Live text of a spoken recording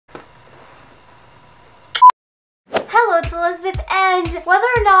Elizabeth, and whether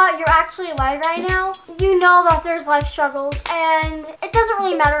or not you're actually alive right now, you know that there's life struggles, and it doesn't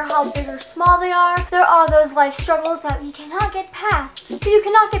really matter how big or small they are. There are those life struggles that you cannot get past. So you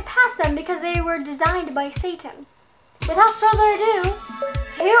cannot get past them because they were designed by Satan. Without further ado,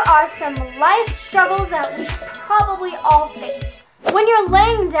 here are some life struggles that we probably all face. When you're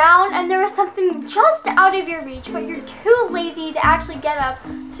laying down and there is something just out of your reach, but you're too lazy to actually get up,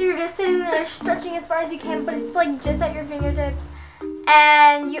 so you're just sitting there stretching as far as you can, but it's like just at your fingertips,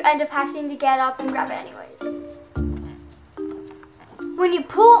 and you end up having to get up and grab it anyways. When you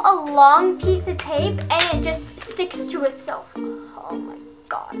pull a long piece of tape and it just sticks to itself. Oh my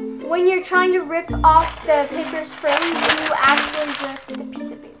God. When you're trying to rip off the paper's frame, you actually rip the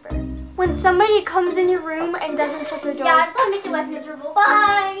piece of paper. When somebody comes in your room and doesn't shut the door. Yeah, it's gonna make your life miserable.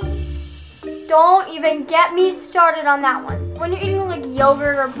 Bye! Don't even get me started on that one. When you're eating like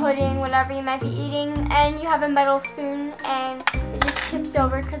yogurt or pudding, whatever you might be eating, and you have a metal spoon and it just tips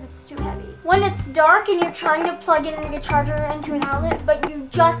over because it's too heavy. When it's dark and you're trying to plug in a charger into an outlet, but you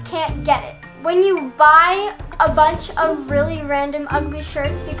just can't get it. When you buy a bunch of really random ugly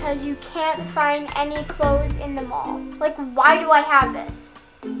shirts because you can't find any clothes in the mall. Like, why do I have this?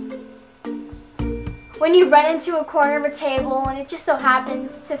 When you run into a corner of a table and it just so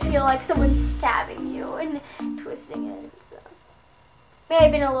happens to feel like someone's stabbing you and twisting it. So. May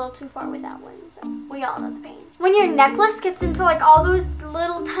have been a little too far with that one, so we all know the pain. When your necklace gets into like all those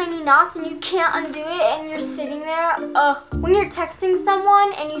little tiny knots and you can't undo it and you're sitting there, when you're texting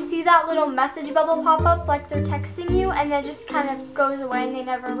someone and you see that little message bubble pop up like they're texting you and then just kind of goes away and they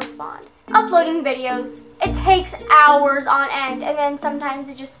never respond. Uploading videos. It takes hours on end and then sometimes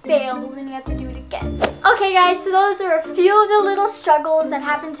it just fails and you have to do it again. Okay guys, so those are a few of the little struggles that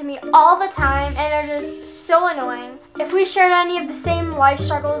happen to me all the time and are just so annoying. If we shared any of the same life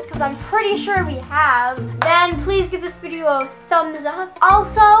struggles, because I'm pretty sure we have, then please give this video a thumbs up.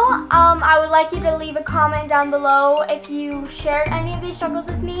 Also, I would like you to leave a comment down below if you shared any of these struggles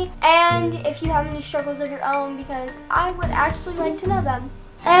with me and if you have any struggles of your own, because I would actually like to know them.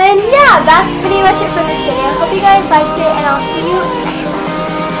 And yeah, that's pretty much it for this video. Hope you guys liked it and I'll see you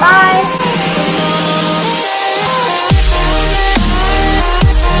next time. Bye!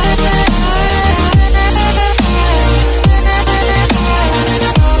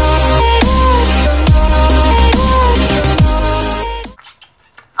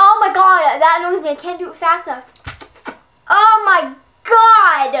 That annoys me. I can't do it fast enough. Oh my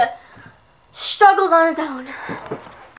God! Struggles on its own.